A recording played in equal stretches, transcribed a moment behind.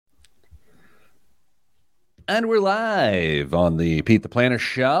And we're live on the Pete the Planner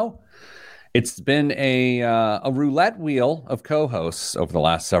show. It's been a roulette wheel of co-hosts over the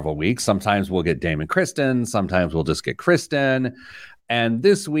last several weeks. Sometimes we'll get Dame and Kristen. Sometimes we'll just get Kristen. And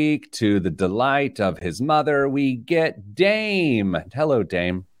this week, to the delight of his mother, we get Dame. Hello,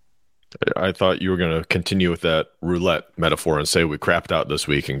 Dame. I thought you were going to continue with that roulette metaphor and say we crapped out this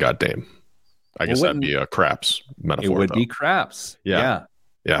week and got Dame. I guess that'd be a craps metaphor. It would be craps. Yeah.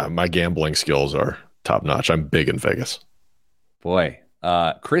 My gambling skills are top notch. I'm big in Vegas. Boy,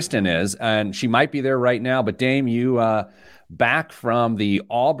 Kristen is, and she might be there right now. But Dame, you back from the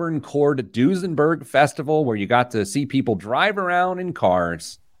Auburn Cord Duesenberg Festival where you got to see people drive around in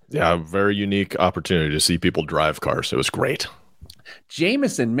cars. Yeah, very unique opportunity to see people drive cars. It was great.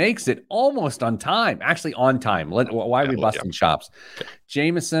 Jameson makes it almost on time. Actually, on time. Why are we busting chops?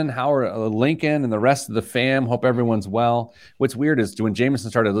 Jameson, how are Lincoln and the rest of the fam? Hope everyone's well. What's weird is when Jameson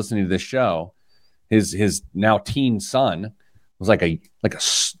started listening to this show, his now teen son was like a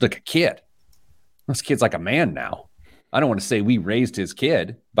kid. This kid's like a man now. I don't want to say we raised his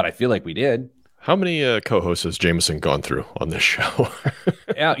kid, but I feel like we did. How many co-hosts has Jameson gone through on this show?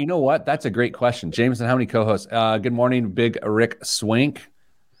 Yeah, you know what? That's a great question. Jameson, how many co-hosts? Good morning, Big Rick Swink.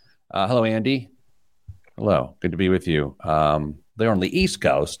 Hello, Andy. Hello. Good to be with you. They're on the East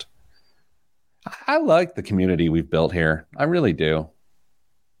Coast. I like the community we've built here. I really do.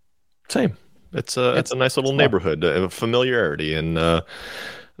 Same. It's a nice little neighborhood, familiarity and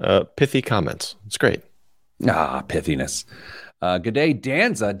pithy comments. It's great. Pithiness. Good day,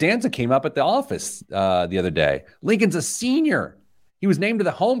 Danza. Danza came up at the office the other day. Lincoln's a senior. He was named to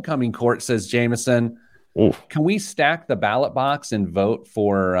the homecoming court, says Jameson. Ooh. Can we stack the ballot box and vote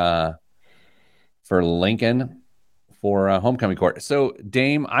for Lincoln for homecoming court? So,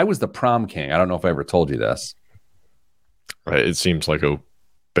 Dame, I was the prom king. I don't know if I ever told you this. It seems like a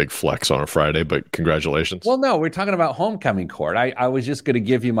big flex on a Friday, but congratulations. Well, no, we're talking about homecoming court. I was just going to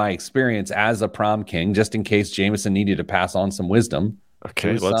give you my experience as a prom king, just in case Jameson needed to pass on some wisdom.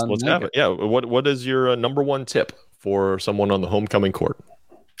 Okay, let's have it. Yeah, what is your number one tip for someone on the homecoming court?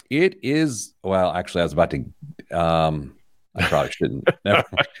 It is, well, actually, I was about to, I probably shouldn't. Never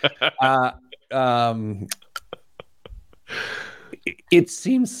mind. It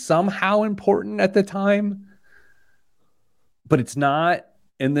seems somehow important at the time, but it's not.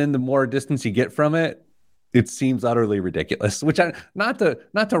 And then the more distance you get from it, it seems utterly ridiculous. Which not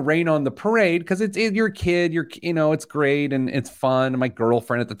to rain on the parade, because you're a kid, it's great and it's fun. My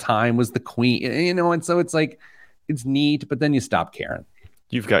girlfriend at the time was the queen, and so it's like it's neat, but then you stop caring.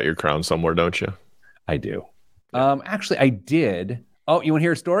 You've got your crown somewhere, don't you? I do. Yeah. Actually, I did. Oh, you want to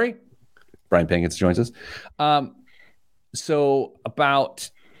hear a story? Brian Pangitz joins us. So about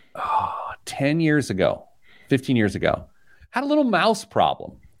 10 years ago, 15 years ago, had a little mouse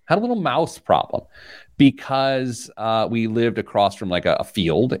problem because we lived across from like a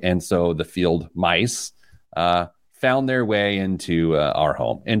field. And so the field mice found their way into our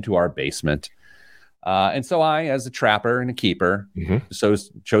home, into our basement. And so I, as a trapper and a keeper, chose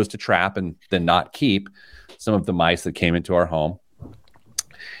to trap and then not keep some of the mice that came into our home.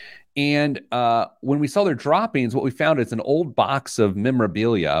 And when we saw their droppings, what we found is an old box of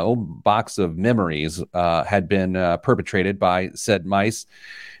memorabilia, old box of memories had been perpetrated by said mice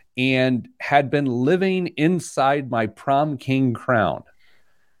and had been living inside my prom king crown.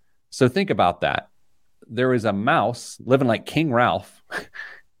 So think about that. There is a mouse living like King Ralph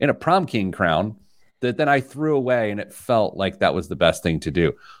in a prom king crown that then I threw away, and it felt like that was the best thing to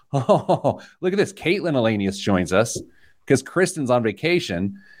do. Oh, look at this. Caitlin Elanius joins us because Kristen's on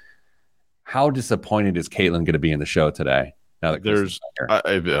vacation. How disappointed is Caitlin going to be in the show today? Now that there's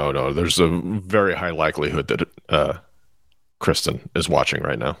a very high likelihood that Kristen is watching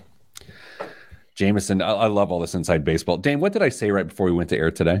right now. Jameson, I love all this inside baseball. Dane, what did I say right before we went to air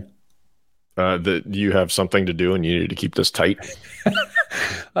today? That you have something to do and you need to keep this tight.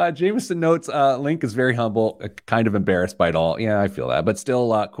 Jameson notes Link is very humble, kind of embarrassed by it all. Yeah, I feel that, but still a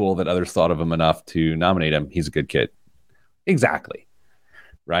lot cool that others thought of him enough to nominate him. He's a good kid. Exactly.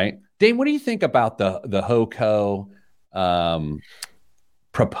 Right. Dane, what do you think about the HOCO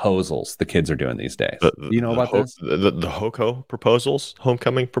proposals the kids are doing these days? Do you know about this? The HOCO proposals,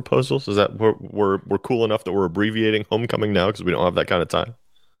 homecoming proposals? Is that we're cool enough that we're abbreviating homecoming now because we don't have that kind of time?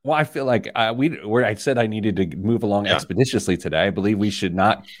 Well, I feel like I said I needed to move along expeditiously today. I believe we should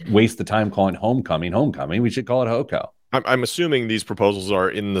not waste the time calling homecoming. We should call it HOCO. I'm assuming these proposals are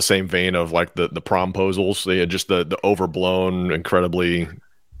in the same vein of like the promposals. They had just the overblown, incredibly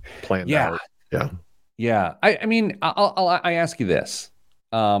planned out. Yeah. I mean, I ask you this.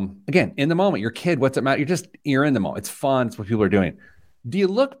 Again, in the moment, you're a kid. What's it matter? You're in the moment. It's fun. It's what people are doing. Do you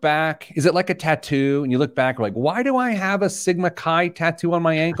look back? Is it like a tattoo? And you look back, like, why do I have a Sigma Chi tattoo on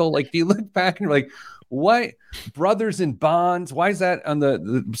my ankle? Like, do you look back and you're like, what? Brothers in bonds? Why is that on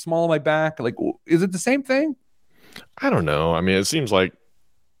the small of my back? Like, is it the same thing? I don't know. I mean, it seems like,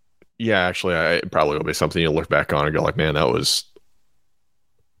 yeah, actually, it probably will be something you look back on and go like, man, that was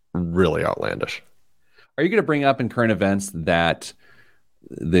really outlandish. Are you going to bring up in current events that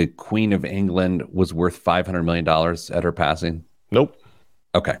the Queen of England was worth $500 million at her passing? Nope.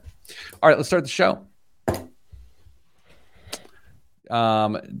 Okay. All right, let's start the show.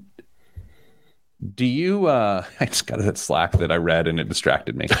 Do you I just got a Slack that I read and it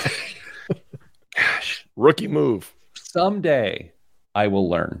distracted me. Gosh, rookie move. Someday I will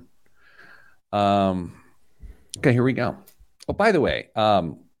learn. Okay, here we go. Oh, by the way,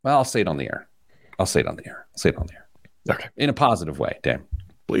 well, I'll say it on the air. Okay. In a positive way, Dan.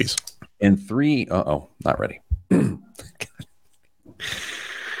 Please. In 3, not ready.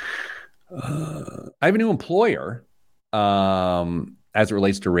 I have a new employer as it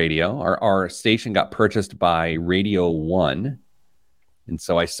relates to radio. Our station got purchased by Radio 1. And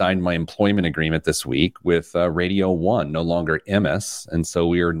so I signed my employment agreement this week with Radio 1, no longer MS. And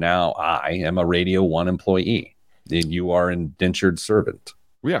so I am a Radio 1 employee. And you are indentured servant.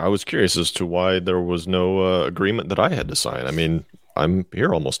 Yeah, I was curious as to why there was no agreement that I had to sign. I mean, I'm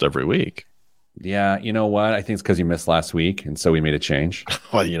here almost every week. Yeah, you know what? I think it's because you missed last week, and so we made a change.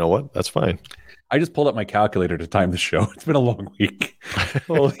 Well, you know what? That's fine. I just pulled up my calculator to time the show. It's been a long week.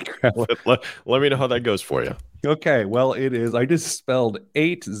 Holy crap. Let me know how that goes for you. Okay, well, it is. I just spelled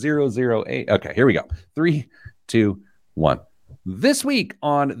 8008. Okay, here we go. 3, 2, 1. This week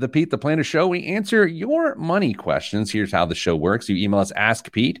on the Pete the Planner Show, we answer your money questions. Here's how the show works. You email us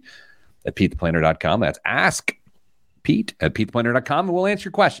askpete@petetheplanner.com. That's askpete@petetheplanner.com, and we'll answer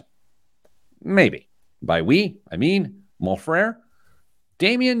your question. Maybe. By we, I mean mon frere,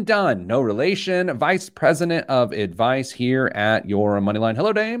 Damian Dunn, no relation, Vice President of Advice here at Your Moneyline.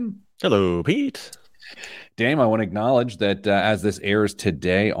 Hello, Dame. Hello, Pete. Dame, I want to acknowledge that as this airs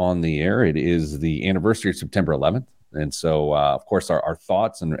today on the air, it is the anniversary of September 11th. And so, of course, our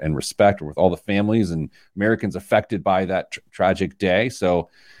thoughts and respect are with all the families and Americans affected by that tragic day. So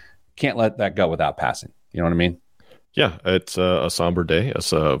can't let that go without passing. You know what I mean? Yeah, it's a somber day,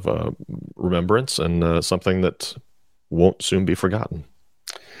 of remembrance, and something that won't soon be forgotten.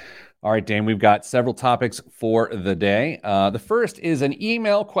 All right, Dan, we've got several topics for the day. The first is an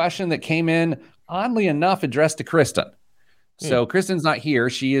email question that came in, oddly enough, addressed to Kristen. So Kristen's not here.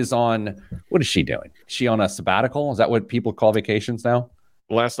 She is on, what is she doing? Is she on a sabbatical? Is that what people call vacations now?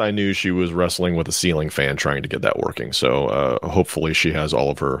 Last I knew, she was wrestling with a ceiling fan trying to get that working. So hopefully she has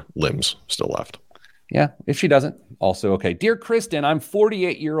all of her limbs still left. Yeah, if she doesn't, also okay. Dear Kristen, I'm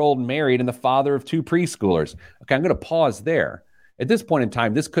 48-year-old married and the father of 2 preschoolers. Okay, I'm going to pause there. At this point in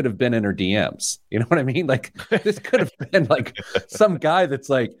time, this could have been in her DMs. You know what I mean? Like, this could have been like some guy that's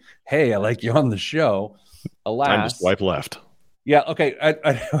like, hey, I like you on the show. Alas. Time to swipe left. Yeah, okay.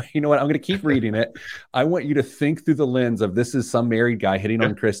 You know what? I'm going to keep reading it. I want you to think through the lens of this is some married guy hitting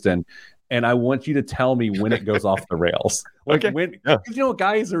on Kristen, and I want you to tell me when it goes off the rails. Like when, you know,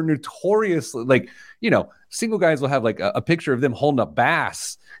 guys are notoriously like, you know, single guys will have like a picture of them holding up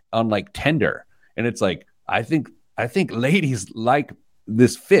bass on like Tinder, and it's like, I think ladies like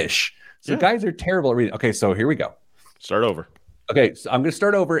this fish. So guys are terrible at reading. Okay, so here we go. Start over. Okay, so I'm going to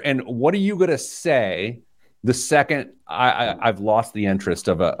start over, and what are you going to say the second I've lost the interest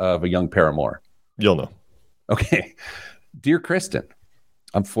of a young paramour? You'll know. Okay. Dear Kristen,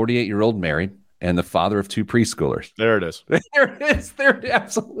 I'm 48-year-old married and the father of 2 preschoolers. There it is. There it is. There it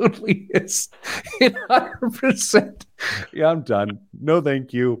absolutely is. 100%. Yeah, I'm done. No,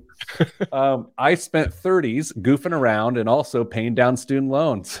 thank you. I spent 30s goofing around and also paying down student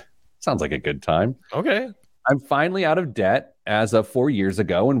loans. Sounds like a good time. Okay. I'm finally out of debt as of 4 years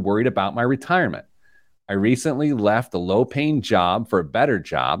ago and worried about my retirement. I recently left a low-paying job for a better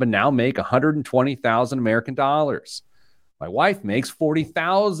job and now make 120,000 American dollars. My wife makes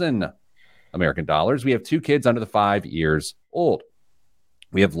 40,000 American dollars. We have 2 kids under the 5 years old.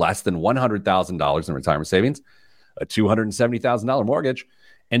 We have less than $100,000 in retirement savings, a $270,000 mortgage,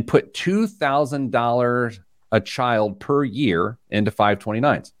 and put $2,000 a child per year into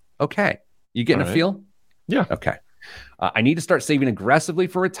 529s. Okay. You getting a feel? Yeah. Okay. I need to start saving aggressively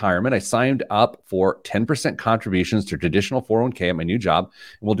for retirement. I signed up for 10% contributions to traditional 401k at my new job,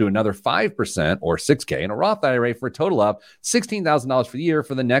 and we'll do another 5% or 6K in a Roth IRA for a total of $16,000 for the year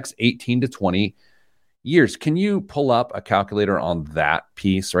for the next 18 to 20 years. Can you pull up a calculator on that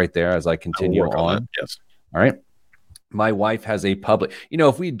piece right there as I continue on? Yes. All right. My wife has a public, you know,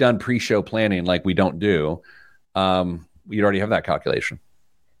 if we'd done pre-show planning like we don't do, you'd already have that calculation.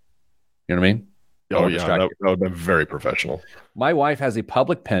 You know what I mean? Oh, yeah, that would be very professional. My wife has a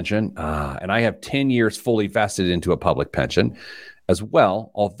public pension, and I have 10 years fully vested into a public pension as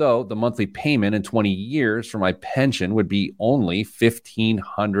well, although the monthly payment in 20 years for my pension would be only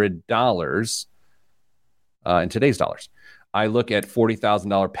 $1,500 in today's dollars. I look at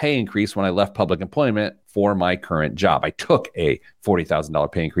 $40,000 pay increase when I left public employment for my current job. I took a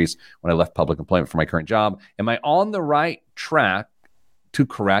 $40,000 pay increase when I left public employment for my current job. Am I on the right track to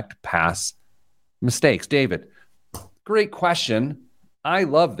correct past mistakes? David, great question. I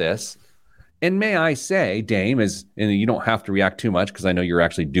love this. And may I say, Dame, and you don't have to react too much because I know you're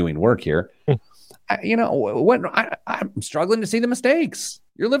actually doing work here. I'm struggling to see the mistakes.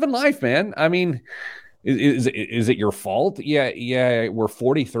 You're living life, man. I mean, is it your fault? Yeah. We're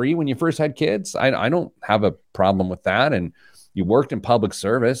 43 when you first had kids. I don't have a problem with that. And you worked in public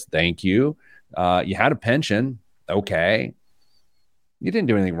service. Thank you. You had a pension. Okay. You didn't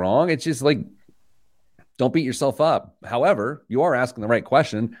do anything wrong. It's just like, don't beat yourself up. However, you are asking the right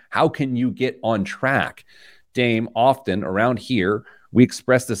question. How can you get on track? Dame, often around here, we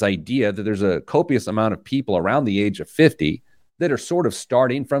express this idea that there's a copious amount of people around the age of 50 that are sort of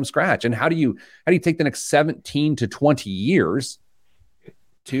starting from scratch. And how do you take the next 17 to 20 years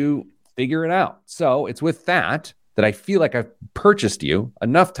to figure it out? So it's with that I feel like I've purchased you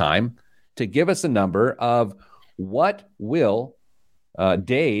enough time to give us a number of what will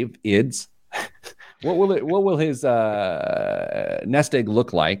Dave Ids what will his nest egg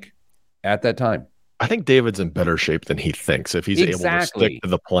look like at that time? I think David's in better shape than he thinks if he's able to stick to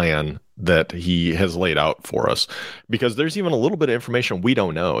the plan that he has laid out for us. Because there's even a little bit of information we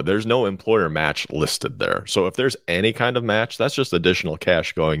don't know. There's no employer match listed there. So if there's any kind of match, that's just additional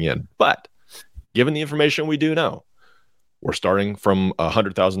cash going in. But given the information we do know, we're starting from a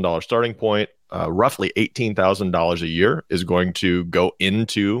 $100,000 starting point. Roughly $18,000 a year is going to go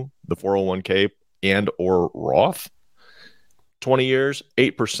into the 401k and or Roth. 20 years,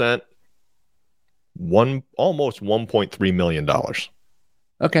 8%, almost $1.3 million.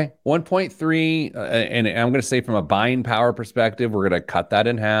 Okay, 1.3, and I'm going to say from a buying power perspective, we're going to cut that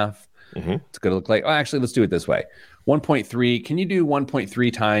in half. Mm-hmm. It's going to look like, actually, let's do it this way. 1.3, can you do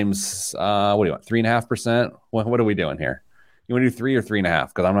 1.3 times, what do you want, 3.5%? What are we doing here? You want to do 3 or 3.5?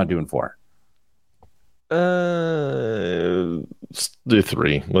 Because I'm not doing 4. Let's do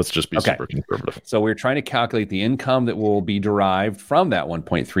 3. Let's just be super conservative. So we're trying to calculate the income that will be derived from that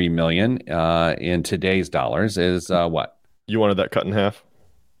 1.3 million in today's dollars is what? You wanted that cut in half?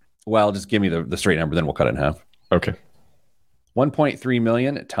 Well, just give me the straight number, then we'll cut it in half. Okay. 1.3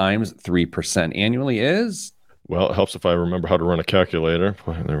 million times 3% annually is? Well, it helps if I remember how to run a calculator.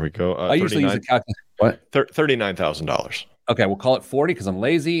 There we go. I usually use a calculator. What? $39,000. Okay, we'll call it 40 because I'm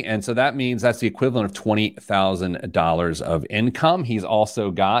lazy. And so that means that's the equivalent of $20,000 of income. He's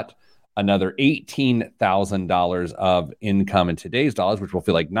also got another $18,000 of income in today's dollars, which will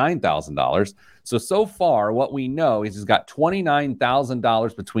feel like $9,000. So far, what we know is he's got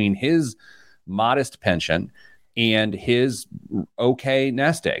 $29,000 between his modest pension and his okay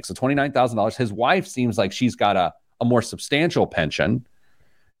nest egg. So $29,000. His wife seems like she's got a more substantial pension.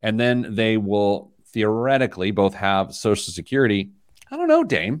 And then they will theoretically both have Social Security. I don't know,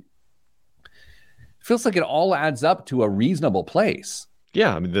 Dame. It feels like it all adds up to a reasonable place.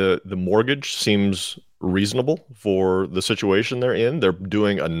 Yeah, I mean, the mortgage seems reasonable for the situation they're in. They're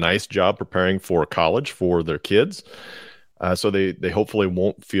doing a nice job preparing for college for their kids. So they hopefully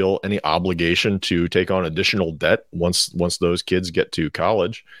won't feel any obligation to take on additional debt once those kids get to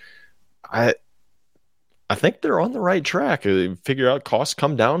college. I think they're on the right track. Figure out costs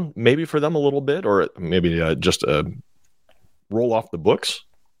come down maybe for them a little bit, or maybe just roll off the books.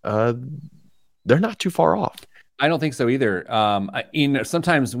 They're not too far off. I don't think so either.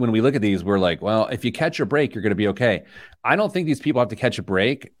 Sometimes when we look at these, we're like, well, if you catch a break, you're going to be okay. I don't think these people have to catch a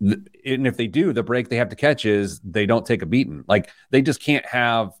break. And if they do, the break they have to catch is they don't take a beating. Like they just can't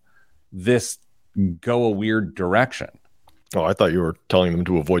have this go a weird direction. Oh, I thought you were telling them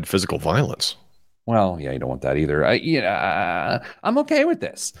to avoid physical violence. Well, yeah, you don't want that either. I'm okay with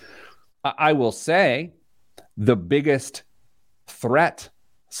this. I will say the biggest threat,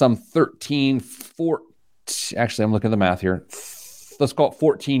 some 13, 14, actually, I'm looking at the math here. Let's call it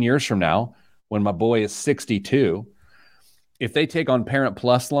 14 years from now, when my boy is 62, if they take on Parent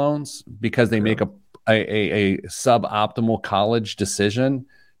Plus loans because they make a suboptimal college decision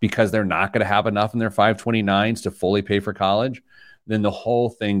because they're not going to have enough in their 529s to fully pay for college, then the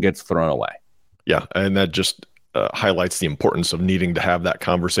whole thing gets thrown away. Yeah, and that just highlights the importance of needing to have that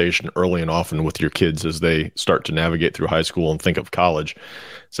conversation early and often with your kids as they start to navigate through high school and think of college.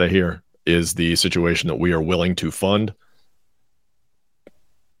 Say, here is the situation that we are willing to fund.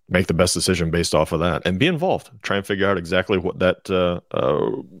 make the best decision based off of that and be involved. Try and figure out exactly what that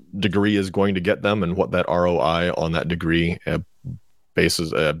degree is going to get them and what that ROI on that degree based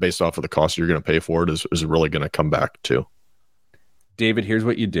off of the cost you're going to pay for it is really going to come back to. David, here's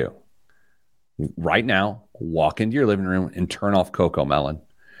what you do. Right now, walk into your living room and turn off Coco Melon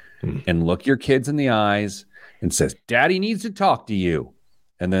and look your kids in the eyes and says, Daddy needs to talk to you.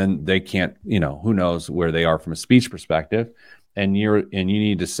 And then they can't, who knows where they are from a speech perspective. And you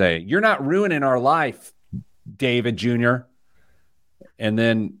need to say, you're not ruining our life, David Jr.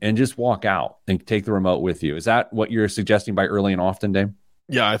 And just walk out and take the remote with you. Is that what you're suggesting by early and often, Dave?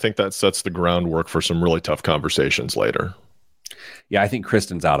 Yeah, I think that sets the groundwork for some really tough conversations later. Yeah, I think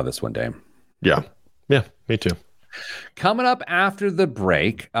Kristen's out of this one, Dave. Yeah, me too. Coming up after the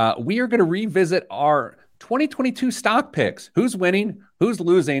break, we are going to revisit our 2022 stock picks. Who's winning, who's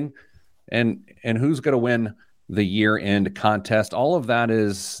losing, and who's going to win the year-end contest. All of that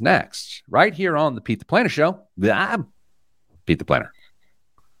is next, right here on the Pete the Planner Show. I'm Pete the Planner.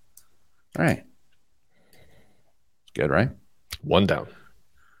 All right. Good, right? One down.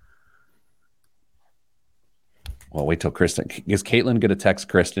 Well, wait till Kristen. Is Caitlin going to text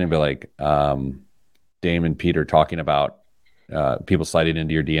Kristen and be like, Dame and Peter talking about people sliding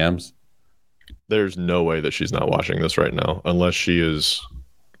into your DMs? There's no way that she's not watching this right now, unless she is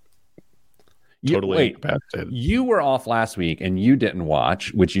totally incapacitated. You were off last week and you didn't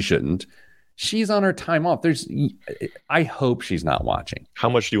watch, which you shouldn't. She's on her time off. I hope she's not watching. How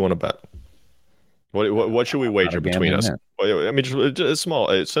much do you want to bet? What should we wager between us? I mean, just a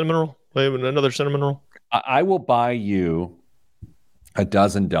small cinnamon roll. Another cinnamon roll. I will buy you a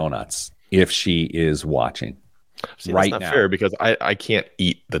dozen donuts if she is watching. See, right that's not now. Fair because I can't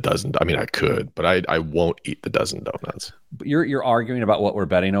eat the dozen. I mean, I could, but I won't eat the dozen donuts. But you're arguing about what we're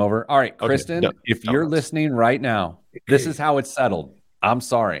betting over. All right, Kristen, okay, if you're listening right now, this is how it's settled. I'm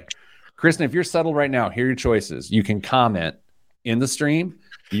sorry. Kristen, if you're settled right now, here are your choices. You can comment in the stream.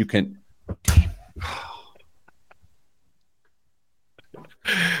 You can.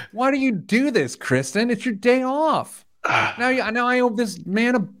 Why do you do this, Kristen? It's your day off. Now I owe this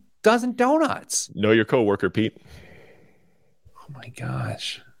man a dozen donuts. Know your coworker, Pete. Oh my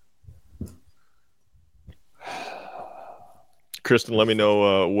gosh. Kristen, let me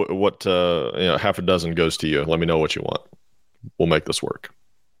know what half a dozen goes to you. Let me know what you want. We'll make this work.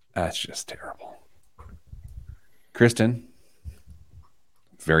 That's just terrible. Kristen,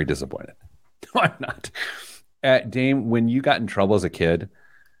 very disappointed. No, I'm not. Dame, when you got in trouble as a kid,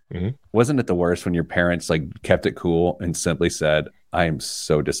 wasn't it the worst when your parents kept it cool and simply said, I am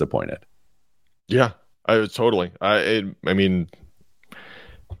so disappointed? Yeah, totally. I mean,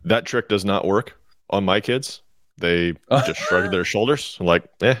 that trick does not work on my kids. They just shrug their shoulders like,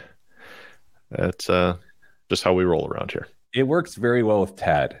 that's just how we roll around here. It works very well with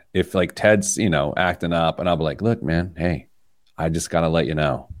Ted. If Ted's, acting up and I'll be like, look, man, hey, I just got to let you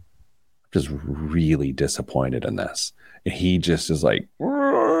know, I'm just really disappointed in this. And he just is like,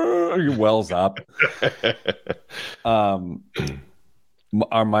 he wells up.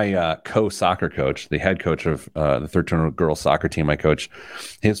 My co-soccer coach, the head coach of the 13 girls soccer team I coach,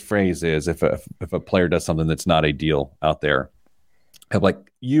 his phrase is if a player does something that's not ideal out there, I'm like,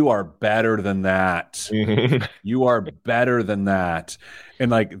 you are better than that. You are better than that.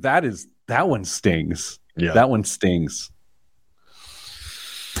 And that one stings. Yeah. That one stings.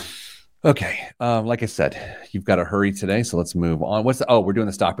 Okay. Like I said, you've got to hurry today. So let's move on. We're doing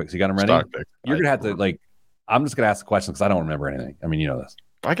the stock picks. You got them ready? Stock pick. You're going to have to I'm just going to ask the question because I don't remember anything. I mean, you know this.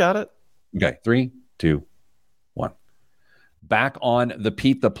 I got it. Okay. 3, 2, 1. Back on the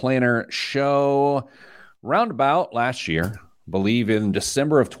Pete the Planner Show roundabout last year, believe in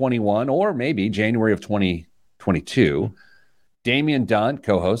December of 21 or maybe January of 2022, Damian Dunn,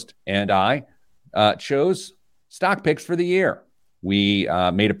 co-host, and I chose stock picks for the year. We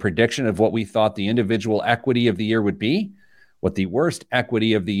made a prediction of what we thought the individual equity of the year would be, what the worst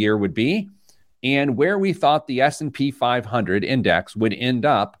equity of the year would be, and where we thought the S&P 500 index would end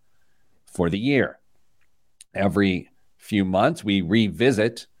up for the year. Every few months, we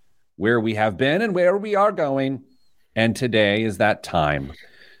revisit where we have been and where we are going, and today is that time.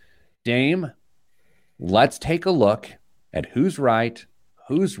 Dame, let's take a look at who's right,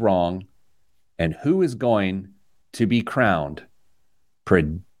 who's wrong, and who is going to be crowned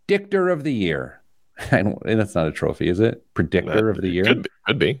Predictor of the Year. That's not a trophy, is it? Predictor of the Year?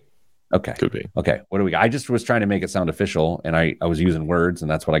 Could be. Okay. Could be. Okay. What do we got? I just was trying to make it sound official, and I was using words, and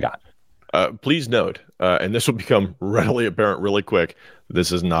that's what I got. Please note, and this will become readily apparent really quick,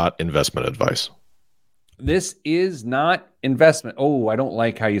 this is not investment advice. This is not investment. Oh, I don't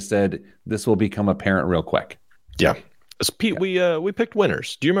like how you said this will become apparent real quick. Yeah. Pete, we picked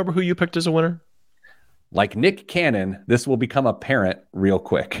winners. Do you remember who you picked as a winner? Like Nick Cannon, this will become apparent real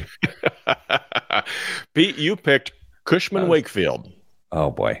quick. Pete, you picked Cushman Wakefield. Oh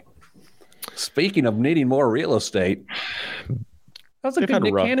boy. Speaking of needing more real estate, that was a good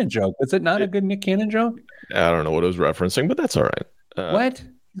Nick Cannon joke. Was it not a good Nick Cannon joke? I don't know what it was referencing, but that's all right. What?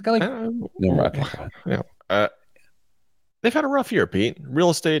 He's got they've had a rough year, Pete. Real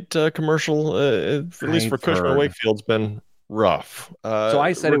estate, commercial, at least for Cushman Wakefield's been rough. So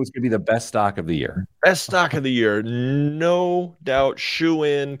I said it was going to be the best stock of the year. Best stock of the year, no doubt. Shoe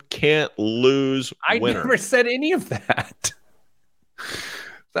in, can't lose. Winner. I never said any of that.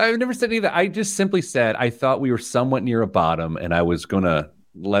 I've never said any of that. I just simply said I thought we were somewhat near a bottom, and I was going to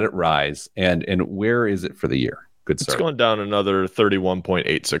let it rise. And where is it for the year? Good start. It's going down another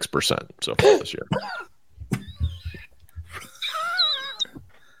 31.86% so far this year.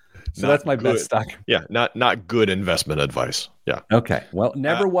 So that's my best stock. Yeah, not good investment advice. Yeah. Okay. Well,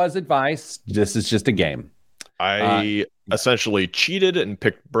 never was advice. This is just a game. I essentially cheated and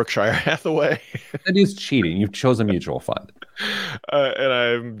picked Berkshire Hathaway. That is cheating. You've chosen a mutual fund. And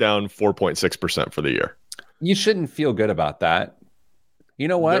I'm down 4.6% for the year. You shouldn't feel good about that. You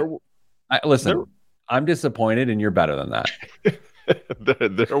know what? Listen, I'm disappointed and you're better than that.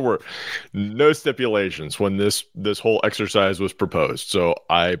 There were no stipulations when this whole exercise was proposed. So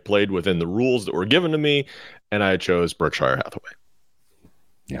I played within the rules that were given to me, and I chose Berkshire Hathaway.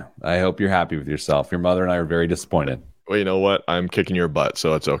 Yeah, I hope you're happy with yourself. Your mother and I are very disappointed. Well, you know what? I'm kicking your butt,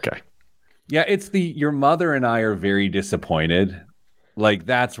 so it's okay. Yeah, your mother and I are very disappointed. Like,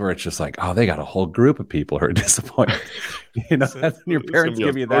 that's where it's just like, oh, they got a whole group of people who are disappointed. That's when your parents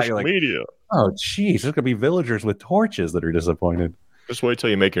give you that. You're like, media. Oh, geez, there's going to be villagers with torches that are disappointed. Just wait till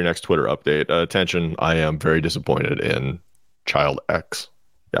you make your next Twitter update. Attention, I am very disappointed in Child X.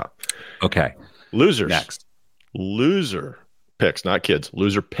 Yeah. Okay. Losers. Next. Loser picks, not kids.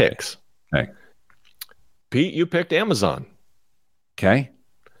 Loser picks. Okay. Pete, you picked Amazon. Okay.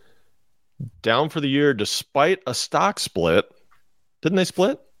 Down for the year despite a stock split. Didn't they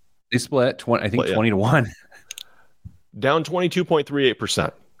split? They split 20 to 1. Down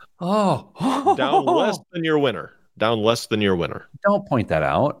 22.38%. Oh. Down less than your winner. Don't point that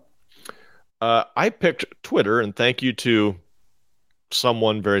out. I picked Twitter, and thank you to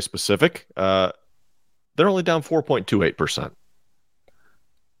someone very specific. They're only down 4.28%.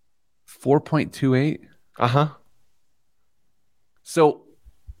 4.28? Uh-huh. So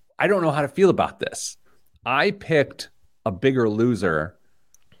I don't know how to feel about this. I picked a bigger loser,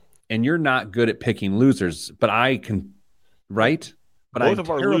 and you're not good at picking losers, but I can, right? But both of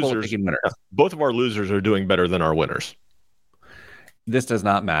our losers are doing better than our winners. This does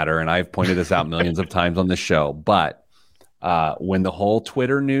not matter, and I've pointed this out millions of times on this show, but when the whole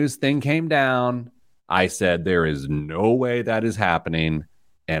Twitter news thing came down, I said there is no way that is happening,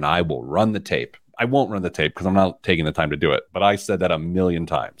 and I will run the tape. I won't run the tape because I'm not taking the time to do it, but I said that a million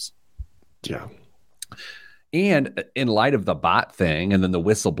times. Yeah. And in light of the bot thing and then the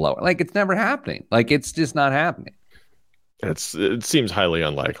whistleblower, like, it's never happening. Like, it's just not happening. It seems highly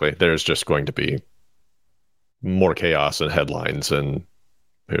unlikely. There's just going to be more chaos and headlines, and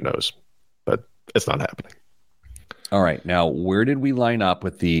who knows? But it's not happening. All right. Now, where did we line up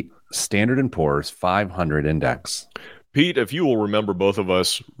with the Standard & Poor's 500 index? Pete, if you will remember, both of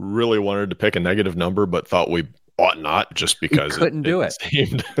us really wanted to pick a negative number, but thought we ought not, just because we couldn't do it.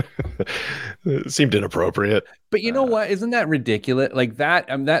 It seemed inappropriate. But you know what? Isn't that ridiculous? Like that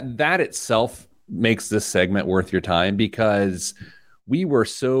itself makes this segment worth your time, because we were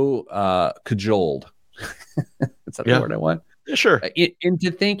so cajoled. Is that the word I want? Yeah, sure.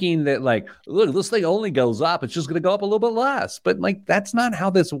 Into thinking that, like, look, this thing only goes up. It's just going to go up a little bit less. But, like, that's not how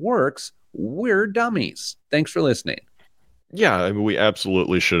this works. We're dummies. Thanks for listening. Yeah, I mean, we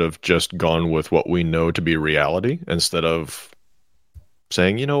absolutely should have just gone with what we know to be reality instead of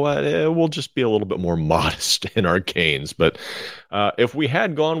saying, you know what, we'll just be a little bit more modest in our gains. But if we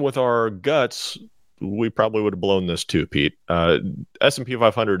had gone with our guts, we probably would have blown this too, Pete. S&P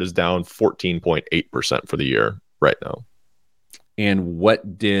 500 is down 14.8% for the year right now. And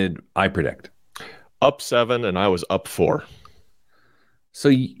what did I predict? Up 7, and I was up 4. So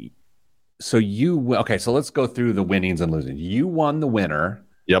let's go through the winnings and losing. You won the winner.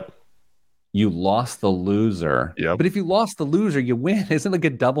 Yep. You lost the loser. Yep. But if you lost the loser, you win. Isn't it like a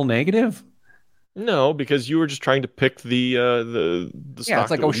double negative? No, because you were just trying to pick the stock.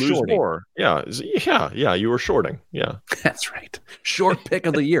 It's like I was shorting. More. Yeah, you were shorting. Yeah, that's right. Short pick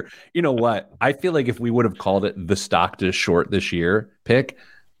of the year. You know what? I feel like if we would have called it the stock to short this year pick,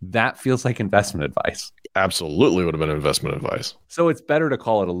 that feels like investment advice. Absolutely would have been investment advice. So it's better to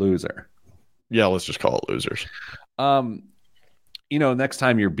call it a loser. Yeah, let's just call it losers. Next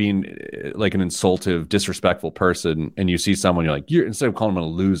time you're being like an insultive, disrespectful person and you see someone, you're like, instead of calling them a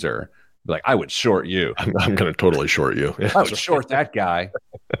loser, be like, I would short you. I'm going to totally short you. I would short that guy.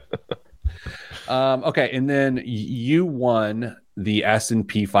 Okay. And then you won the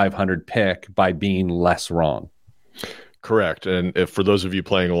S&P 500 pick by being less wrong. Correct. And if for those of you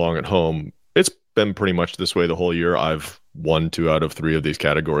playing along at home, it's been pretty much this way the whole year. I've won 2 out of 3 of these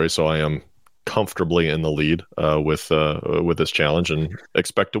categories, so I am comfortably in the lead with this challenge and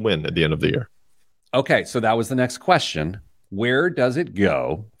expect to win at the end of the year. Okay, so that was the next question. Where does it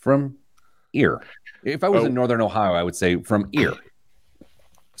go from here? If I was in Northern Ohio, I would say from here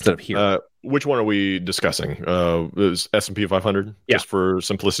instead of here. Which one are we discussing? Is S&P 500? Yeah. Just for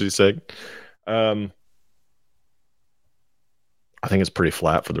simplicity's sake. I think it's pretty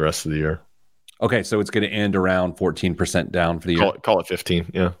flat for the rest of the year. Okay, so it's going to end around 14% down for the year. Call it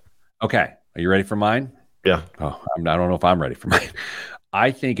 15, yeah. Okay, are you ready for mine? Yeah. Oh, I don't know if I'm ready for mine. I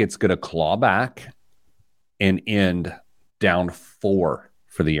think it's going to claw back and end down 4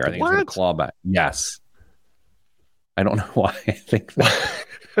 for the year. I think it's going to claw back. Yes. I don't know why I think that.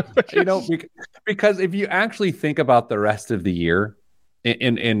 Because if you actually think about the rest of the year,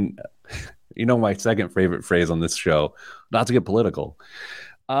 and my second favorite phrase on this show, not to get political.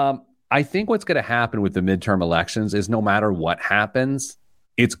 I think what's going to happen with the midterm elections is no matter what happens,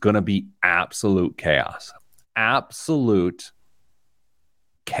 it's going to be absolute chaos. Absolute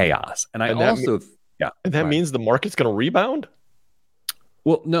chaos. And that means the market's going to rebound?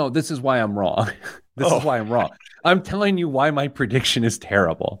 Well, no, this is why I'm wrong. This is why I'm wrong. I'm telling you why my prediction is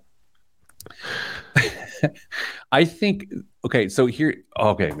terrible. I think,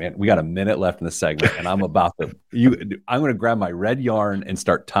 man, we got a minute left in the segment and I'm going to grab my red yarn and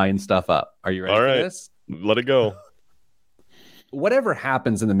start tying stuff up. Are you ready for this? Let it go. Whatever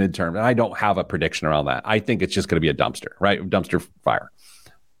happens in the midterm, and I don't have a prediction around that. I think it's just going to be a dumpster, right? Dumpster fire.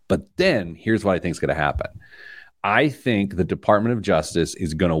 But then here's what I think is going to happen. I think the Department of Justice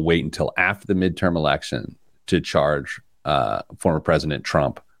is going to wait until after the midterm election to charge former President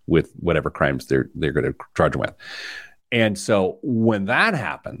Trump with whatever crimes they're going to charge him with. And so when that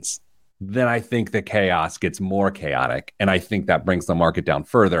happens, then I think the chaos gets more chaotic. And I think that brings the market down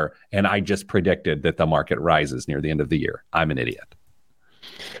further. And I just predicted that the market rises near the end of the year. I'm an idiot. Do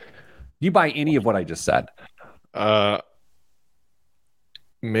you buy any of what I just said?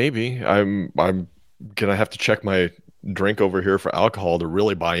 Maybe. I'm going to have to check my drink over here for alcohol to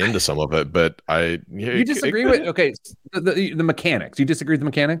really buy into some of it. But you disagree with, the mechanics. You disagree with the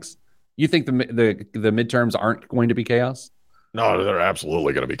mechanics? You think the midterms aren't going to be chaos? No, they're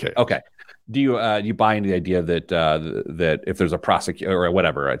absolutely going to be chaos. Okay. Do you buy into the idea that if there's a prosecution or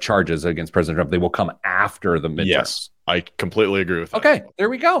whatever charges against President Trump, they will come after the midterms? Yes, I completely agree with that. Okay, there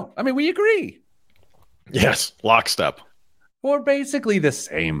we go. I mean, we agree. Yes, lockstep. We're basically the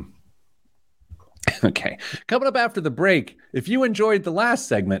same. Okay, coming up after the break, if you enjoyed the last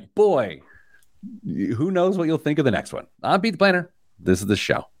segment, boy, who knows what you'll think of the next one. I'm Pete the Planner. This is the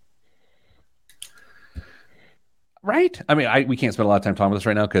show. Right? I mean, we can't spend a lot of time talking about this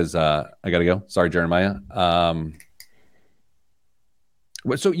right now because I got to go. Sorry, Jeremiah.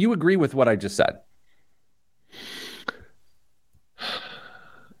 So you agree with what I just said?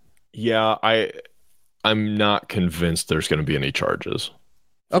 Yeah, I'm not convinced there's going to be any charges.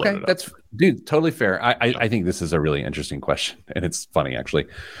 Okay, totally fair. I think this is a really interesting question, and it's funny, actually.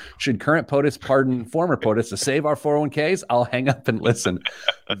 Should current POTUS pardon former POTUS to save our 401ks? I'll hang up and listen.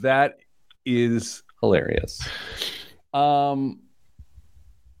 That is hilarious.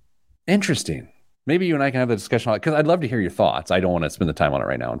 Interesting. Maybe you and I can have a discussion on it because I'd love to hear your thoughts. I don't want to spend the time on it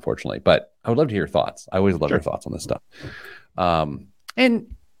right now, unfortunately, but I would love to hear your thoughts. I always love your thoughts on this stuff.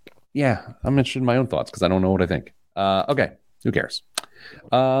 And yeah, I'm interested in my own thoughts because I don't know what I think. Okay, who cares?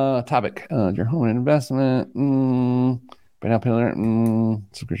 Topic: your home investment. Buy now, pay later.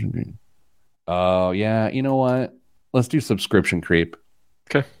 Subscription creep. Oh yeah, you know what? Let's do subscription creep.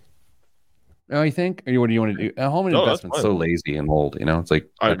 Okay. Oh, you think? Or what do you want to do? A home investment's so lazy and old. It's like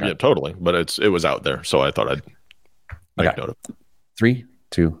yeah, totally. But it was out there, so I thought I'd make note of it. 3,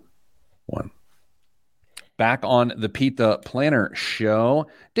 2, 1. Back on the Pete the Planner show.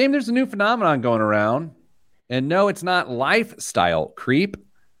 Dame, there's a new phenomenon going around. And no, it's not lifestyle creep.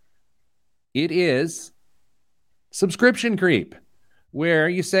 It is subscription creep, where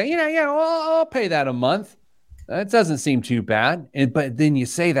you say, I'll pay that a month. It doesn't seem too bad. But then you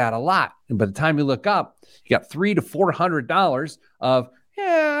say that a lot. And by the time you look up, you got $300 to $400 of,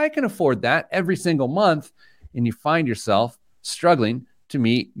 I can afford that every single month. And you find yourself struggling to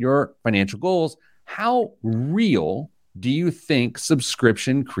meet your financial goals. How real do you think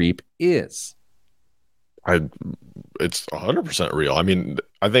subscription creep is? it's 100% real. I mean,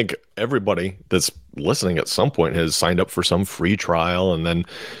 I think everybody that's listening at some point has signed up for some free trial and then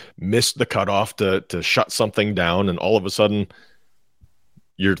missed the cutoff to shut something down, and all of a sudden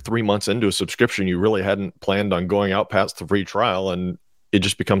you're 3 months into a subscription you really hadn't planned on going out past the free trial, and it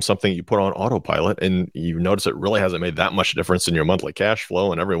just becomes something you put on autopilot, and you notice it really hasn't made that much difference in your monthly cash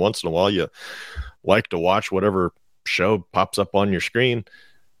flow, and every once in a while you like to watch whatever show pops up on your screen.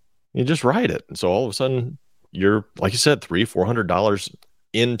 You just ride it, and so all of a sudden you're, like you said, $300-400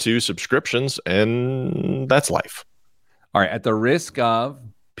 into subscriptions, and that's life. All right, at the risk of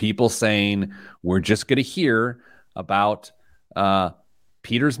people saying we're just going to hear about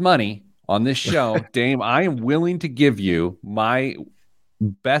Peter's money on this show, Dame, I am willing to give you my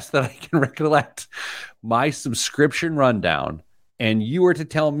best that I can recollect, my subscription rundown, and you are to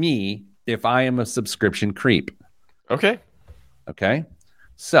tell me if I am a subscription creep. Okay.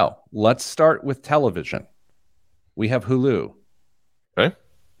 So let's start with television. We have Hulu.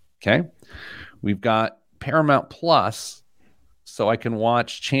 Okay. We've got Paramount Plus, so I can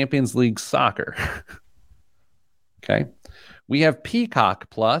watch Champions League soccer. Okay. We have Peacock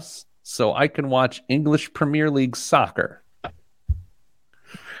Plus, so I can watch English Premier League soccer.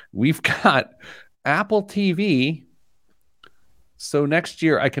 We've got Apple TV, so next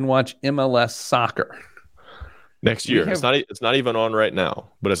year I can watch MLS soccer. Next year. It's not even on right now,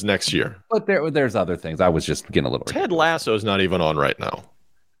 but it's next year. But there's other things. I was just getting a little Ted Lasso is not even on right now.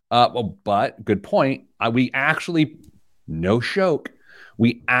 But good point. We actually, no joke,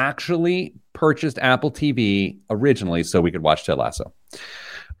 we actually purchased Apple TV originally so we could watch Ted Lasso.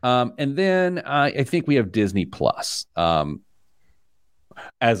 And then I think we have Disney Plus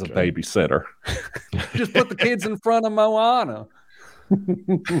as a babysitter. Just put the kids in front of Moana.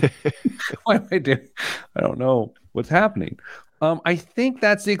 Why am I doing? I don't know what's happening. I think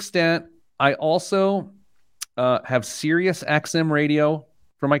that's the extent. I also have Sirius XM radio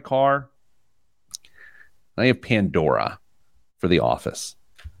for my car. I have Pandora for The Office.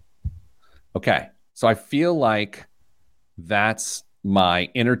 Okay, so I feel like that's my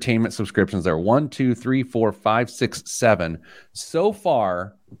entertainment subscriptions. There are 1, 2, 3, 4, 5, 6, 7 so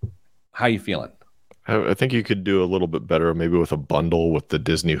far. How you feeling? I think you could do a little bit better, maybe with a bundle with the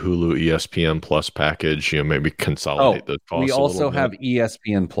Disney, Hulu, ESPN Plus package. Maybe consolidate the costs. We also have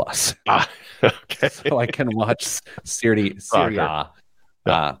ESPN Plus, okay, so I can watch Serie A.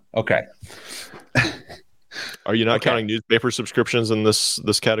 Okay. Are you not counting newspaper subscriptions in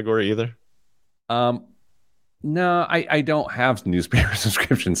this category either? No, I don't have newspaper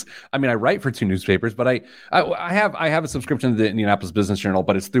subscriptions. I mean, I write for 2 newspapers, but I have a subscription to the Indianapolis Business Journal,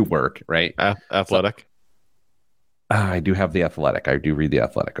 but it's through work, right? Athletic. So, I do have the Athletic. I do read the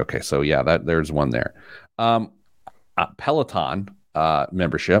Athletic. Okay, so yeah, there's one there. Peloton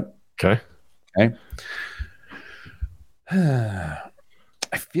membership. Okay.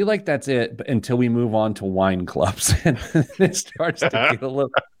 I feel like that's it until we move on to wine clubs, and it starts to get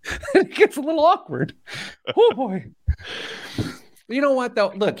it gets a little awkward. Oh boy! You know what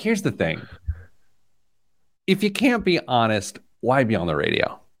though? Look, here's the thing: if you can't be honest, why be on the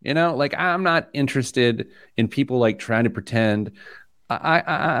radio? Like I'm not interested in people like trying to pretend.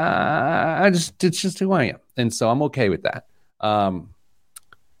 It's just who I am, and so I'm okay with that. I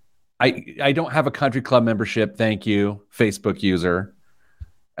don't have a country club membership. Thank you, Facebook user.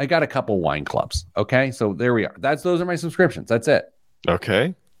 I got a couple wine clubs. Okay, so there we are. Those are my subscriptions. That's it.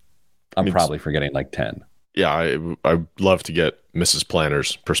 Okay. I'm probably forgetting like 10. Yeah, I'd love to get Mrs.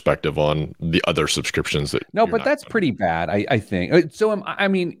 Planner's perspective on the other subscriptions that. No, but that's pretty bad. I think. So am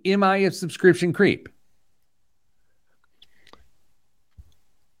I a subscription creep?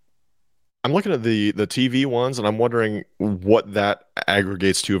 I'm looking at the TV ones, and I'm wondering what that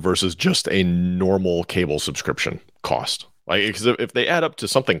aggregates to versus just a normal cable subscription cost. Like, because if they add up to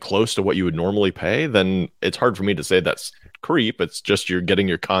something close to what you would normally pay, then it's hard for me to say that's creep. It's just you're getting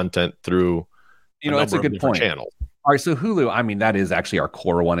your content through. That's a good point. Channels. All right, so Hulu, that is actually our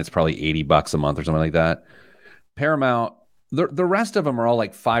core one. It's probably $80 a month or something like that. Paramount, the rest of them are all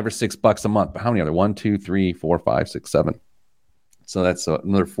like $5 or $6 a month. But how many are there? 1, 2, 3, 4, 5, 6, 7. So that's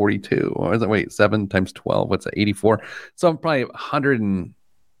another 42. Or is it? Wait, 7 times 12. What's that? 84. So I'm probably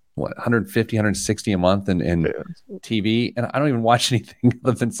 150, 160 a month in TV, and I don't even watch anything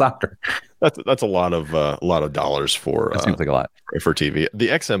other than soccer. That's a lot of dollars for. That seems like a lot for TV. The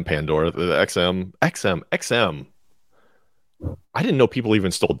XM Pandora, the XM. I didn't know people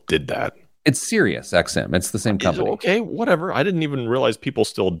even still did that. It's Sirius XM. It's the same company. Okay, whatever. I didn't even realize people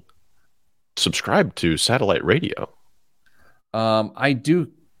still subscribe to satellite radio. I do,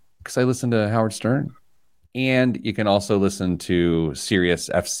 because I listen to Howard Stern. And you can also listen to Sirius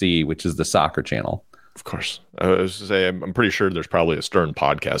FC, which is the soccer channel. Of course. I was to say, I'm pretty sure there's probably a Stern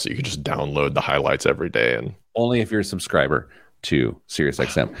podcast that you could just download the highlights every day. And only if you're a subscriber to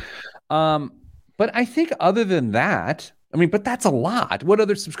SiriusXM. But I think other than that, I mean, but that's a lot. What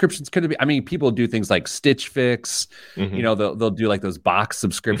other subscriptions could it be? I mean, people do things like Stitch Fix. You know, they'll do like those box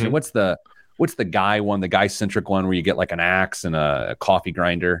subscription. What's the guy centric one where you get like an axe and a coffee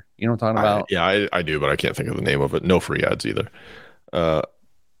grinder? You know what I'm talking about? I do, but I can't think of the name of it. No free ads either.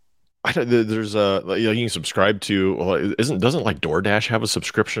 There's you can subscribe to. Well, doesn't like DoorDash have a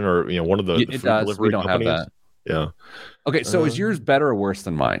subscription, or one of the food does. delivery We don't companies? have that. Yeah. Okay, so is yours better or worse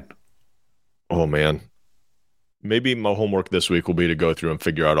than mine? Oh man, maybe my homework this week will be to go through and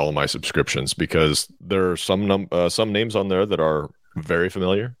figure out all of my subscriptions, because there are some names on there that are very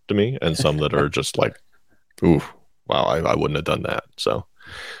familiar to me, and some that are just like, ooh, wow, I wouldn't have done that. So,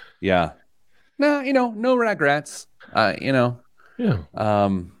 yeah, no, no regrets. Yeah.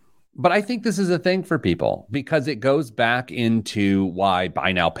 But I think this is a thing for people because it goes back into why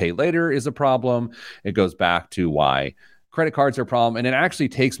buy now, pay later is a problem. It goes back to why credit cards are a problem. And it actually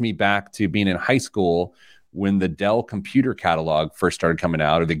takes me back to being in high school when the Dell computer catalog first started coming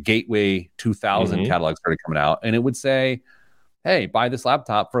out, or the Gateway 2000 catalog started coming out. And it would say, hey, buy this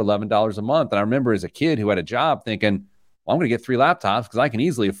laptop for $11 a month. And I remember as a kid who had a job thinking, well, I'm going to get 3 laptops because I can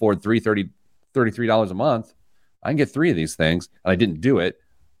easily afford $33 a month. I can get 3 of these things. And I didn't do it.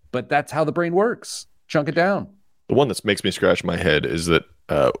 But that's how the brain works. Chunk it down. The one that makes me scratch my head is that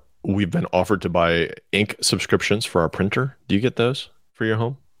we've been offered to buy ink subscriptions for our printer. Do you get those for your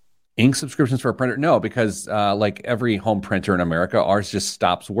home? Ink subscriptions for a printer? No, because like every home printer in America, ours just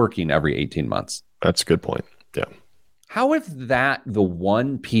stops working every 18 months. That's a good point. Yeah. How if that the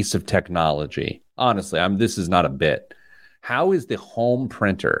one piece of technology, honestly, this is not a bit. How is the home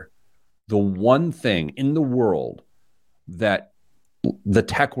printer the one thing in the world that the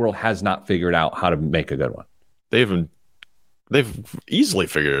tech world has not figured out how to make a good one? They've easily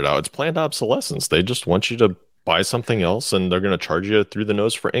figured it out. It's planned obsolescence. They just want you to buy something else, and they're going to charge you through the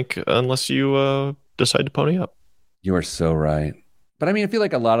nose for ink unless you decide to pony up. You are so right. But I mean, I feel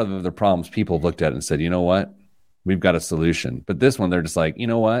like a lot of the problems people have looked at and said, you know what? We've got a solution. But this one, they're just like, you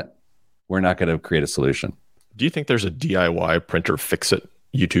know what? We're not going to create a solution. Do you think there's a DIY printer fix-it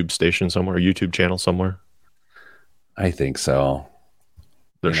YouTube station somewhere, a YouTube channel somewhere? I think so.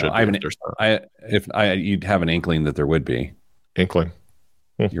 There should be. You'd have an inkling that there would be. Inkling.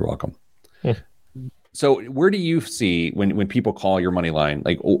 You're welcome. So where do you see when people call your money line?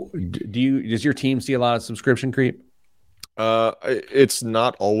 Like, does your team see a lot of subscription creep? It's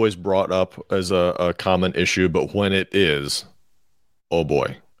not always brought up as a common issue, but when it is, oh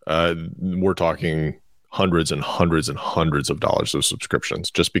boy, we're talking hundreds and hundreds and hundreds of dollars of subscriptions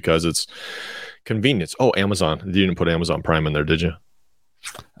just because it's convenience. Oh, Amazon. You didn't put Amazon Prime in there, did you?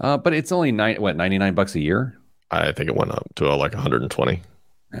 But it's only $99 a year. I think it went up to like 120.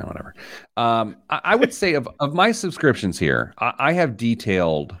 Yeah, whatever. I would say of my subscriptions here, I have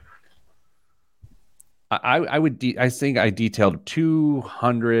detailed. I think I detailed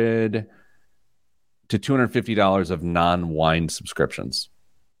 $200 to $250 of non-wine subscriptions.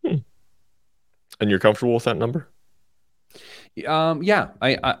 And you're comfortable with that number? Yeah.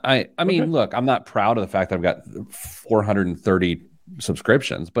 I mean, okay. Look, I'm not proud of the fact that I've got 430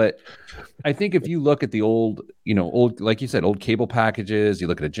 subscriptions, but I think if you look at the old, like you said, old cable packages, you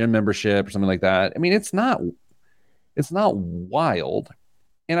look at a gym membership or something like that. I mean, it's not wild.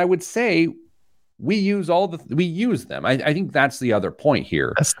 And I would say we use them. I think that's the other point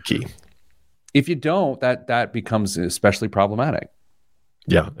here. That's the key. If you don't, that becomes especially problematic.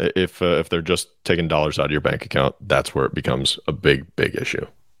 Yeah. If they're just taking dollars out of your bank account, that's where it becomes a big issue.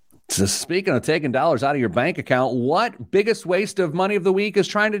 So speaking of taking dollars out of your bank account, what biggest waste of money of the week is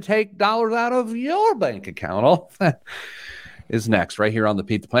trying to take dollars out of your bank account? All that is next, right here on the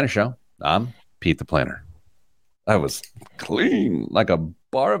Pete the Planner Show. I'm Pete the Planner. That was clean, like a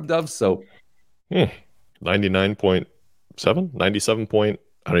bar of Dove soap. 99.7? 97 point,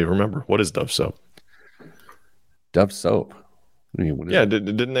 I don't even remember. What is Dove soap? Dove soap. I mean,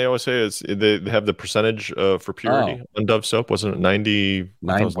 didn't they always say they have the percentage for purity on Dove soap? Wasn't it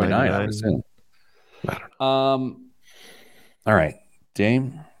 99.9? I would assume. I don't know. All right,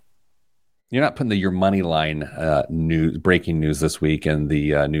 Dame. You're not putting your money line breaking news this week and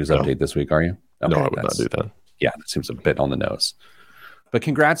the news update this week, are you? Okay, no, I would not do that. Yeah, that seems a bit on the nose. But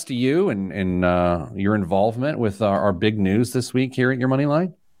congrats to you and your involvement with our big news this week here at your money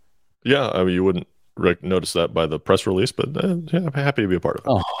line. Yeah, I mean, you wouldn't notice that by the press release, but yeah, I'm happy to be a part of it.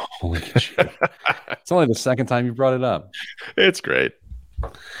 Oh, look at you. It's only the second time you brought it up. It's great.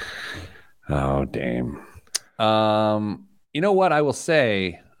 Oh, Dame. You know what I will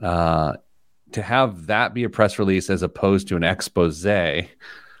say? to have that be a press release as opposed to an expose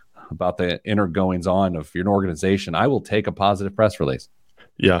about the inner goings on of your organization, I will take a positive press release.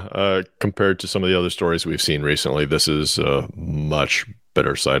 Yeah, compared to some of the other stories we've seen recently, this is a much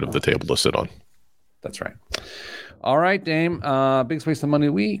better side of the table to sit on. That's right. All right, Dame. Biggest waste of money of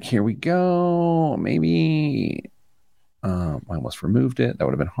the week. Here we go. Maybe I almost removed it. That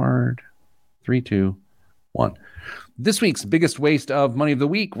would have been hard. 3, 2, 1. This week's biggest waste of money of the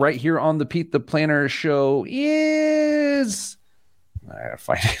week, right here on the Pete the Planner Show, is I gotta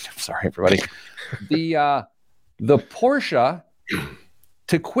find it. I'm sorry, everybody. The Porsche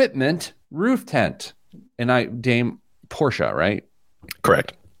Equipment roof tent. And Dame, Porsche, right?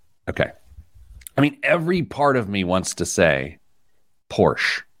 Correct. Okay. I mean, every part of me wants to say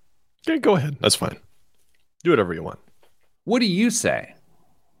Porsche. Okay, go ahead. That's fine. Do whatever you want. What do you say?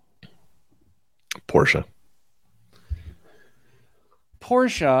 Porsche.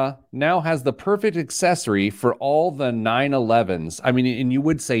 Porsche now has the perfect accessory for all the 911s. I mean, and you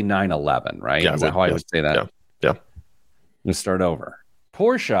would say 911, right? Yeah, is that how I would say that? Yeah. Let's start over.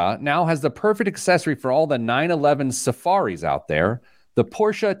 Porsche now has the perfect accessory for all the 911 safaris out there. The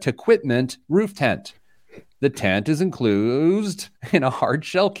Porsche Equipment roof tent. The tent is enclosed in a hard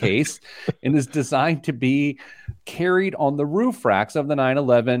shell case and is designed to be carried on the roof racks of the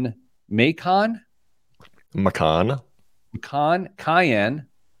 911 Macan, Cayenne,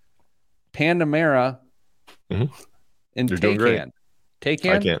 Panamera, and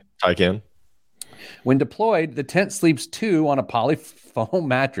Taycan. When deployed, the tent sleeps 2 on a polyfoam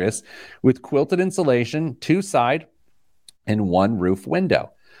mattress with quilted insulation, 2 side and 1 roof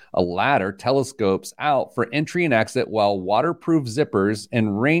window. A ladder telescopes out for entry and exit, while waterproof zippers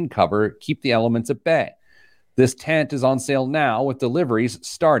and rain cover keep the elements at bay. This tent is on sale now with deliveries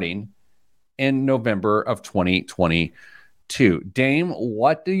starting in November of 2022. Dame,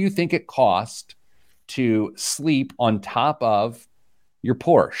 what do you think it cost to sleep on top of your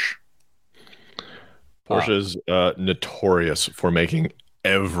Porsche? Porsche is notorious for making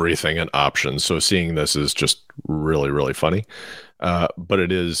everything an option. So seeing this is just really, really funny. But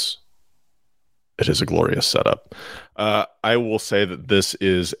it is a glorious setup. I will say that this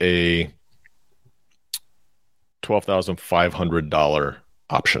is a $12,500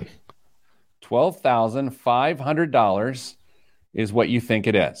 option. $12,500 is what you think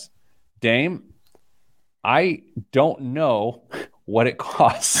it is. Dame, I don't know what it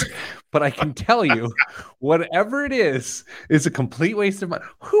costs, but I can tell you whatever it is a complete waste of money.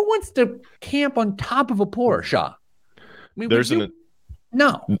 Who wants to camp on top of a Porsche? I mean, there's an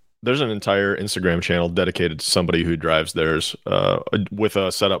entire Instagram channel dedicated to somebody who drives theirs with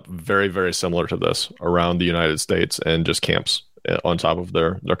a setup very, very similar to this around the United States and just camps on top of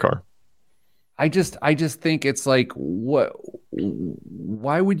their car. I just think it's like, what?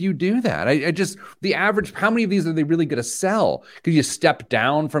 Why would you do that? The average. How many of these are they really going to sell? Because you step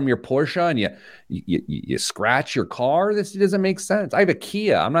down from your Porsche and you scratch your car. This doesn't make sense. I have a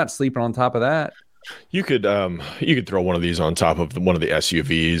Kia. I'm not sleeping on top of that. You could throw one of these on top of one of the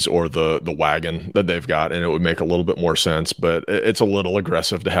SUVs or the wagon that they've got, and it would make a little bit more sense. But it's a little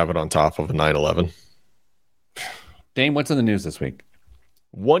aggressive to have it on top of a 911. Dame, what's in the news this week?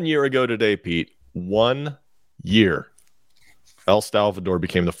 1 year ago today, Pete. 1 year. El Salvador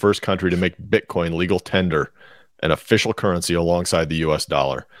became the first country to make Bitcoin legal tender, an official currency alongside the U.S.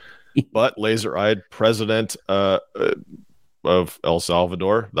 dollar. But laser-eyed president of El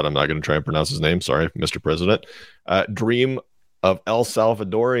Salvador, that I'm not going to try and pronounce his name, sorry, Mr. President, dream of El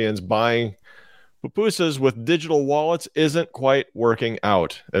Salvadorians buying pupusas with digital wallets isn't quite working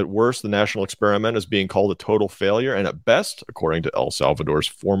out. At worst, the national experiment is being called a total failure, and at best, according to El Salvador's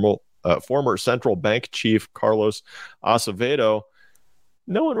former central bank chief Carlos Acevedo,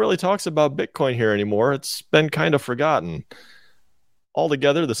 no one really talks about Bitcoin here anymore. It's been kind of forgotten.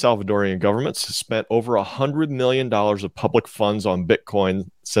 Altogether, the Salvadorian government has spent over $100 million of public funds on Bitcoin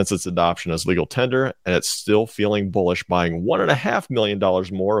since its adoption as legal tender, and it's still feeling bullish, buying $1.5 million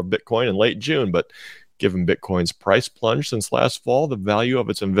more of Bitcoin in late June. But given Bitcoin's price plunge since last fall, the value of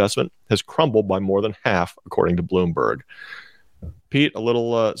its investment has crumbled by more than half, according to Bloomberg. Pete, a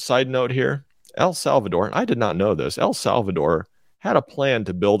little side note here. El Salvador, and I did not know this, El Salvador had a plan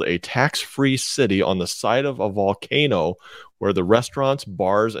to build a tax-free city on the side of a volcano where the restaurants,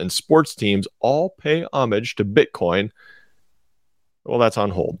 bars, and sports teams all pay homage to Bitcoin. Well, that's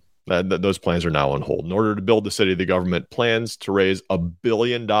on hold. Those plans are now on hold. In order to build the city, the government plans to raise $1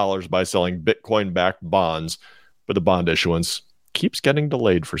 billion by selling Bitcoin-backed bonds, but the bond issuance keeps getting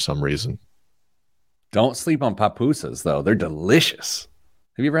delayed for some reason. Don't sleep on pupusas, though. They're delicious.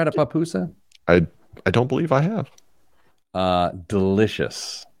 Have you ever had a pupusa? I don't believe I have.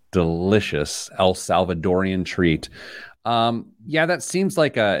 Delicious. delicious El Salvadorian treat. Yeah, that seems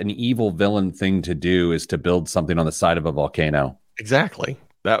like an evil villain thing to do, is to build something on the side of a volcano. Exactly.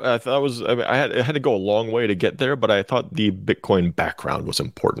 That I thought was. I mean, I had to go a long way to get there, but I thought the Bitcoin background was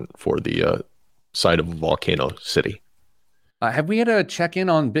important for the side of a volcano city. Have we had a check-in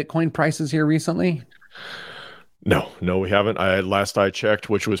on Bitcoin prices here recently? No, we haven't. Last I checked,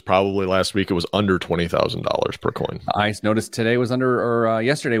 which was probably last week, it was under $20,000 per coin. I noticed today was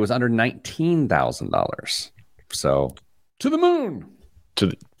yesterday was under $19,000. So to the moon.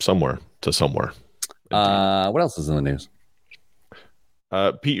 Somewhere. What else is in the news?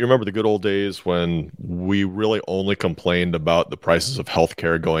 Pete, you remember the good old days when we really only complained about the prices of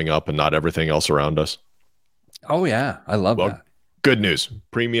healthcare going up and not everything else around us? Oh, yeah. I love that. Good news.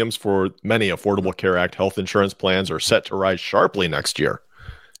 Premiums for many Affordable Care Act health insurance plans are set to rise sharply next year.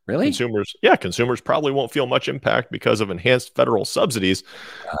 Really? Consumers probably won't feel much impact because of enhanced federal subsidies,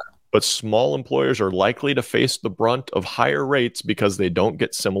 but small employers are likely to face the brunt of higher rates because they don't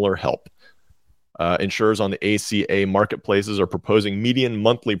get similar help. Insurers on the ACA marketplaces are proposing median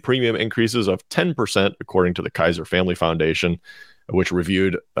monthly premium increases of 10%, according to the Kaiser Family Foundation, which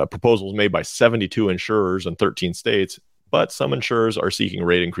reviewed proposals made by 72 insurers in 13 states. But some insurers are seeking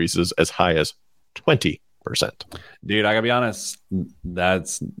rate increases as high as 20%. Dude, I gotta be honest,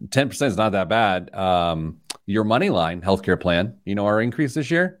 that's 10% is not that bad. Your Moneyline healthcare plan, our increase this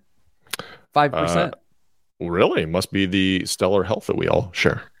year? 5%. Really? Must be the stellar health that we all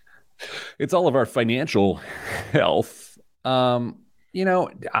share. It's all of our financial health. I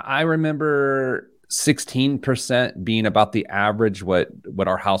remember 16% being about the average what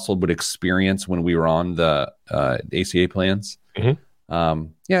our household would experience when we were on the ACA plans. Mm-hmm.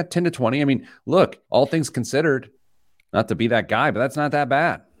 10 to 20. I mean, look, all things considered, not to be that guy, but that's not that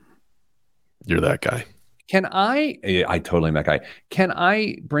bad. You're that guy. I totally am that guy. Can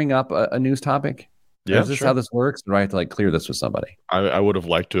I bring up a news topic? Yeah, is this how this works? Or do I have to clear this with somebody? I would have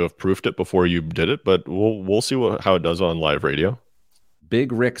liked to have proofed it before you did it, but we'll see how it does on live radio.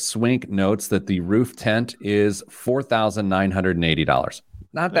 Big Rick Swink notes that the roof tent is $4,980.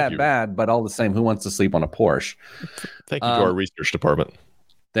 Not that bad, but all the same, who wants to sleep on a Porsche? Thank you to our research department.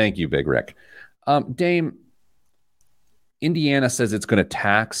 Thank you, Big Rick. Dame, Indiana says it's going to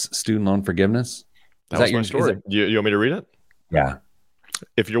tax student loan forgiveness. That was my story. You want me to read it? Yeah.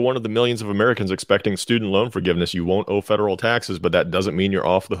 If you're one of the millions of Americans expecting student loan forgiveness, you won't owe federal taxes, but that doesn't mean you're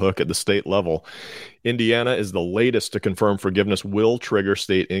off the hook at the state level. Indiana is the latest to confirm forgiveness will trigger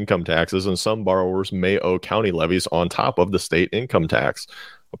state income taxes, and some borrowers may owe county levies on top of the state income tax.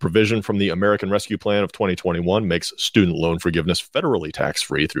 A provision from the American Rescue Plan of 2021 makes student loan forgiveness federally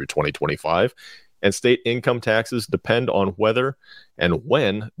tax-free through 2025, and state income taxes depend on whether and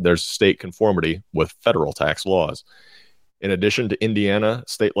when there's state conformity with federal tax laws. In addition to Indiana,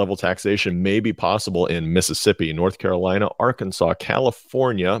 state-level taxation may be possible in Mississippi, North Carolina, Arkansas,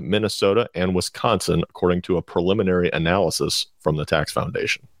 California, Minnesota, and Wisconsin, according to a preliminary analysis from the Tax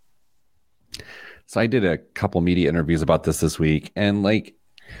Foundation. So I did a couple media interviews about this week, and I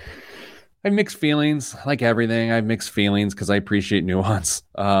have mixed feelings. Like everything, I have mixed feelings because I appreciate nuance.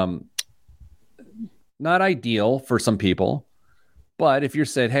 Not ideal for some people. But if you're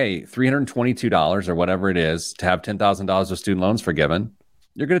said, hey, $322 or whatever it is to have $10,000 of student loans forgiven,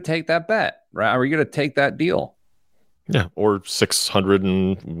 you're going to take that bet, right? Or you're going to take that deal. Yeah, or 600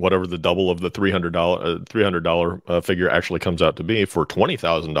 and whatever the double of the $300 figure actually comes out to be for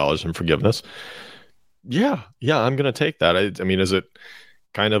 $20,000 in forgiveness. Yeah, I'm going to take that. I mean, is it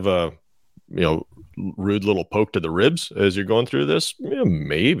kind of a rude little poke to the ribs as you're going through this? Yeah,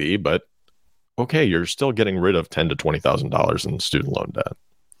 maybe, but. Okay, you're still getting rid of $10,000 to $20,000 in student loan debt.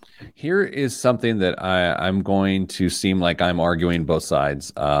 Here is something that I'm going to seem like I'm arguing both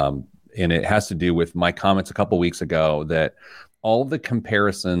sides, and it has to do with my comments a couple weeks ago that all the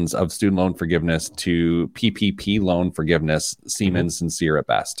comparisons of student loan forgiveness to PPP loan forgiveness seem insincere at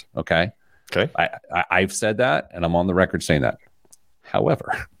best. Okay. I've said that, and I'm on the record saying that.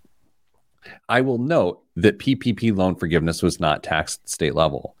 However, I will note that PPP loan forgiveness was not taxed at state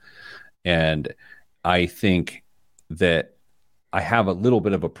level. And I think that I have a little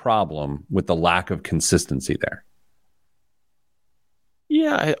bit of a problem with the lack of consistency there.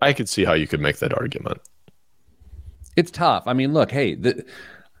 Yeah, I could see how you could make that argument. It's tough. I mean, look, hey,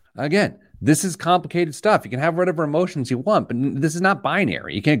 again, this is complicated stuff. You can have whatever emotions you want, but this is not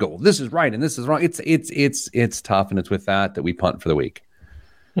binary. You can't go, well, this is right and this is wrong. It's tough, and it's with that we punt for the week.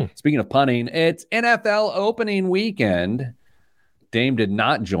 Speaking of punting, it's NFL opening weekend. Dame did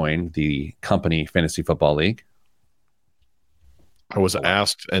not join the company fantasy football league. I was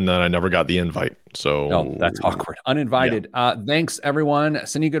asked, and then I never got the invite. So oh, that's awkward. Uninvited. Yeah. Thanks, everyone.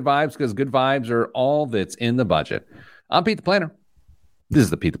 Send you good vibes because good vibes are all that's in the budget. I'm Pete the Planner. This is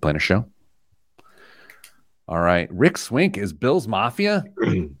the Pete the Planner Show. All right. Rick Swink is Bill's Mafia.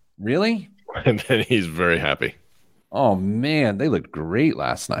 Really? And then he's very happy. Oh, man. They looked great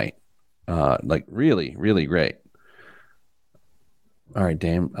last night. Like really, really great. All right,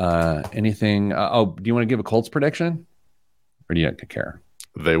 Dame. Anything? Do you want to give a Colts prediction? Or do you not care?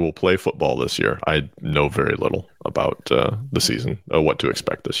 They will play football this year. I know very little about the season, what to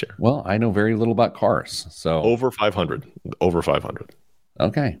expect this year. Well, I know very little about cars. So over 500. Over 500.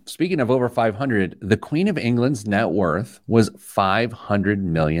 Okay. Speaking of over 500, the Queen of England's net worth was $500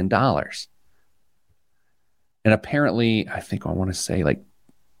 million. And apparently, I think I want to say like,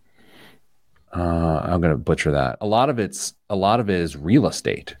 I'm going to butcher that. A lot of it is real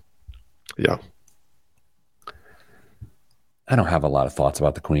estate. Yeah. I don't have a lot of thoughts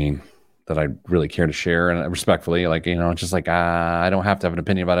about the Queen that I really care to share. And respectfully, like, just like, I don't have to have an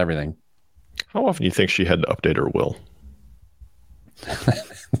opinion about everything. How often do you think she had to update her will?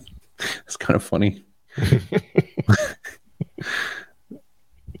 It's kind of funny.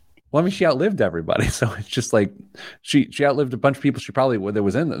 Well, I mean, she outlived everybody, so it's just like she outlived a bunch of people. She probably that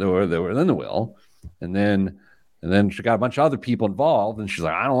were in the will, and then she got a bunch of other people involved, and she's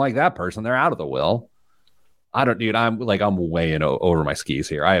like, I don't like that person. They're out of the will. I don't, dude. I'm way in over my skis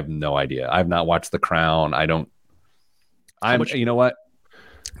here. I have no idea. I've not watched The Crown. You know what?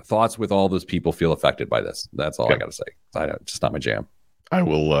 Thoughts with all those people feel affected by this. That's all I got to say. It's just not my jam. I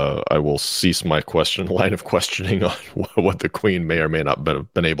will cease my line of questioning on what the Queen may or may not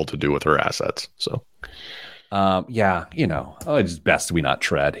been able to do with her assets. So, it's best we not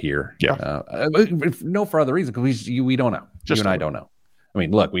tread here. Yeah, if no for other reason because we don't know. You and I don't know. I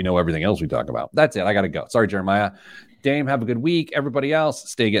mean, look, we know everything else we talk about. That's it. I got to go. Sorry, Jeremiah. Dame, have a good week. Everybody else,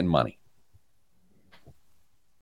 stay getting money.